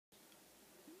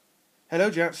Hello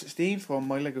gents, it's Dean from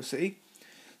My Lego City.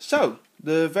 So,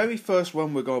 the very first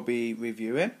one we're going to be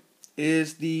reviewing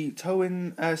is the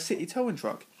City Towing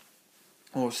Truck,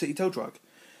 or City Tow Truck.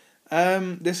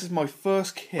 This is my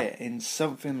first kit in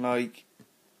something like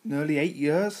nearly 8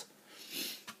 years,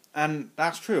 and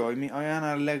that's true. I mean, I haven't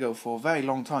had Lego for a very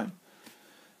long time,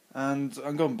 and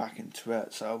I'm going back into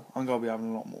it, so I'm going to be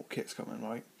having a lot more kits coming,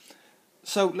 right?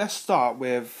 So, let's start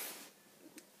with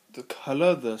the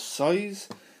colour, the size.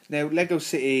 Now, Lego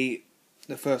City,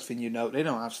 the first thing you know, they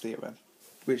don't have steering,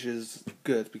 which is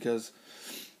good because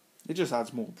it just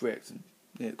adds more bricks and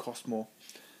it costs more.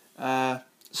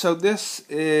 So this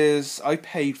is, I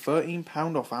paid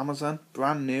 £13 off Amazon,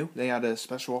 brand new. They had a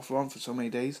special offer on for so many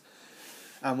days.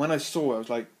 And when I saw it, I was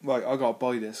like, right, I got to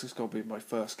buy this. It's got to be my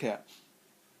first kit.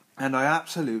 And I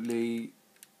absolutely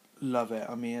love it.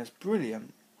 I mean, it's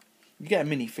brilliant. You get a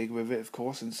minifig with it, of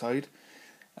course, inside.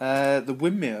 The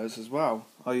windmills as well.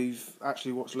 I've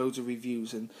actually watched loads of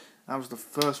reviews, and that was the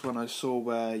first one I saw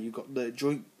where you got the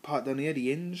joint part down here,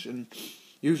 the hinge, and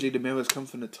usually the mirrors come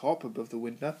from the top above the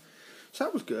window. So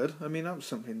that was good. I mean, that was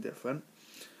something different.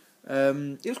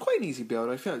 It was quite an easy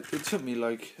build. I feel like it took me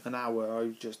like an hour. I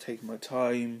was just taking my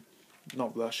time,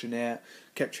 not rushing it.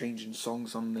 Kept changing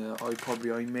songs on the iPod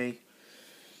behind me.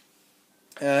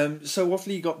 So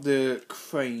obviously you got the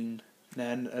crane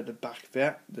then at the back of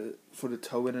it for the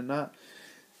towing and that.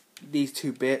 These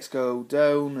two bits go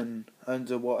down and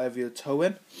under whatever you're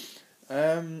towing.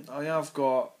 I have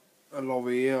got a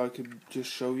lorry here I could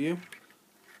just show you.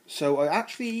 So I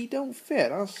actually don't fit.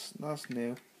 That's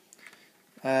new.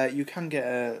 You can get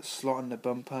a slot in the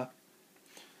bumper,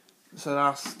 so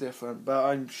that's different. But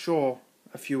I'm sure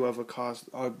a few other cars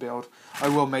I build, I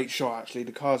will make sure actually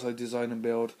the cars I design and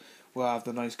build will have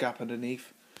the nice gap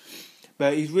underneath.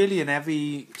 But he's really an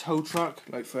heavy tow truck,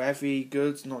 like for heavy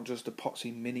goods, not just a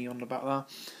potsy mini on the back there.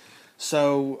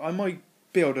 So I might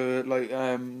build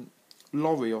a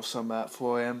lorry or something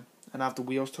for him and have the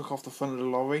wheels took off the front of the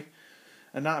lorry,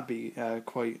 and that'd be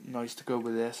quite nice to go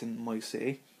with this in my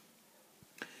city.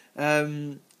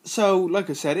 So like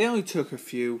I said, it only took a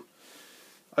few.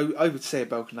 I would say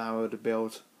about an hour to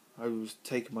build. I was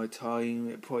taking my time.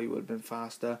 It probably would have been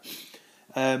faster.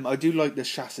 I do like the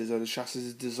chassis. The chassis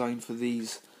is designed for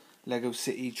these Lego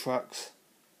City trucks.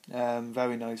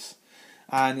 Very nice.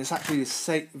 And it's actually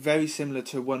very similar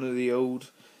to one of the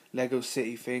old Lego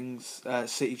City things,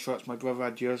 City trucks my brother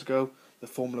had years ago. The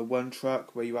Formula 1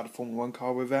 truck, where you had a Formula 1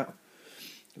 car with it.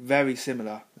 Very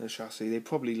similar, the chassis. They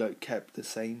probably kept the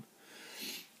same.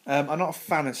 I'm not a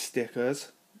fan of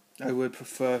stickers. I would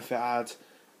prefer if it had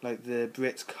the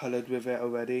Brits coloured with it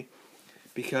already,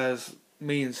 because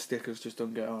me and stickers just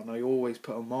don't get on. I always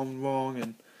put them on wrong,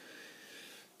 and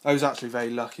I was actually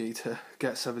very lucky to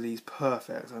get some of these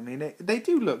perfect. I mean, they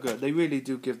do look good. They really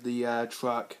do give the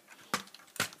truck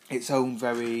its own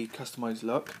very customised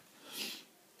look,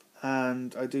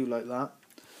 and I do like that.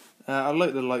 I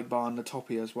like the light bar on the top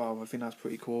here as well. I think that's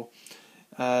pretty cool.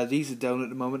 These are down at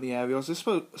the moment, the aerials. I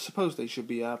suppose they should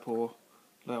be up or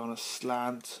on a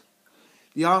slant.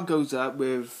 The arm goes up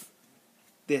with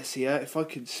this here. If I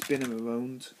could spin him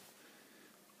around,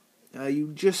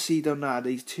 you just see down there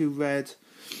these two red,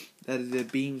 the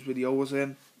beams with the holes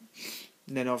in,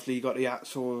 and then obviously you got the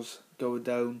axles going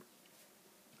down,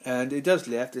 and it does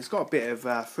lift. It's got a bit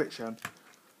of friction,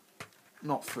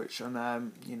 not friction.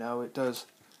 It does.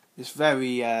 It's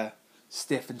very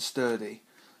stiff and sturdy,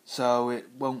 so it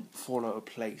won't fall out of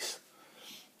place,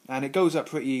 and it goes up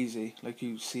pretty easy, like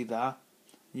you see there.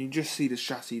 You can just see the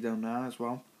chassis down there as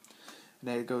well. And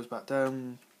then it goes back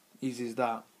down, easy as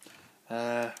that.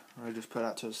 I just put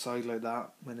that to the side like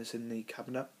that when it's in the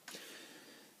cabinet.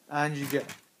 And you get,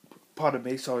 pardon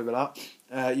me, sorry about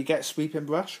that. You get a sweeping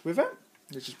brush with it,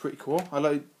 which is pretty cool. I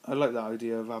like that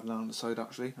idea of having that on the side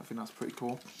actually. I think that's pretty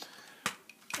cool.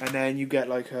 And then you get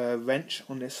a wrench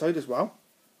on this side as well.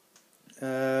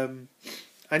 And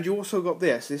you also got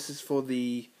this. This is for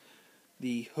the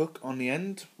hook on the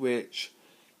end, which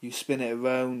you spin it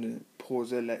around and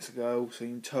pause it, lets it go, so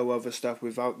you can tow other stuff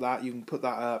without that. You can put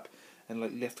that up and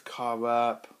lift the car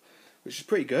up, which is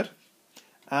pretty good.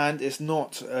 And it's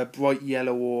not a bright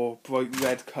yellow or bright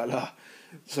red colour,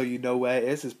 so you know where it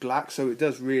is. It's black, so it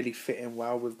does really fit in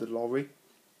well with the lorry.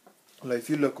 If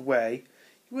you look away,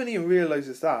 you wouldn't even realise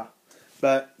it's there,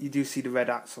 but you do see the red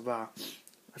axle there.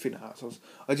 I think the axles.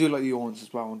 I do like the orange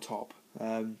as well on top.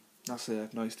 That's a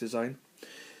nice design.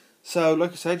 So,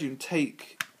 like I said, you can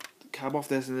take the cab off.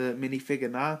 There's a minifig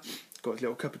now. It's got a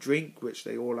little cup of drink, which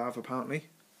they all have apparently.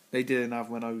 They didn't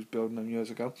have when I was building them years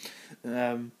ago.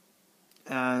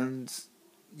 And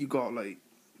you got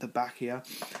the back here.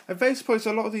 I'm very surprised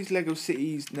a lot of these Lego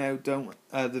cities now don't,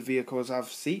 the vehicles have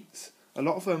seats. A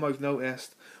lot of them I've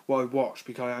noticed, I watched,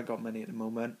 because I haven't got many at the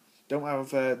moment, don't have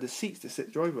the seats to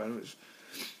sit drive around, which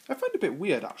I find a bit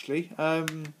weird actually.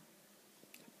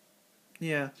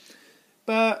 Yeah,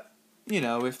 but you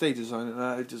know, if they design it like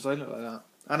that, they design it like that.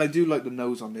 And I do like the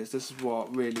nose on this. This is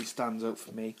what really stands out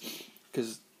for me,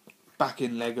 because back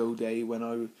in Lego day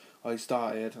when I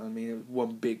started, I mean, it was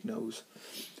one big nose.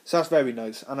 So that's very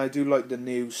nice. And I do like the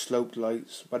new sloped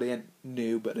lights. Well, they ain't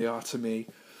new, but they are to me.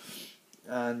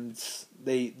 And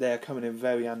they're coming in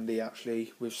very handy,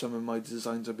 actually, with some of my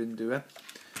designs I've been doing.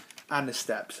 And the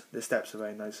steps. The steps are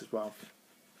very nice as well.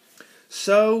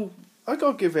 So, I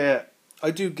do give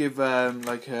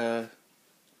like a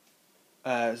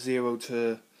 0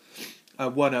 to a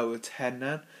 1 out of 10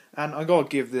 then. And I gotta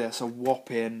give this a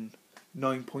whopping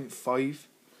 9.5.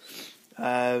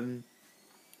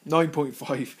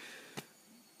 9.5.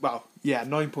 Well, yeah,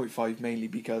 9.5 mainly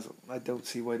because I don't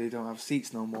see why they don't have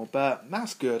seats no more. But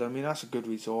that's good. I mean, that's a good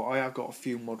result. I have got a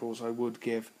few models I would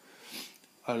give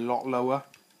a lot lower.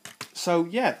 So,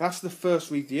 yeah, that's the first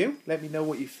review. Let me know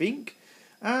what you think.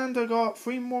 And I got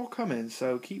 3 more coming,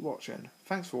 so keep watching.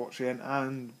 Thanks for watching,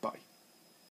 and bye.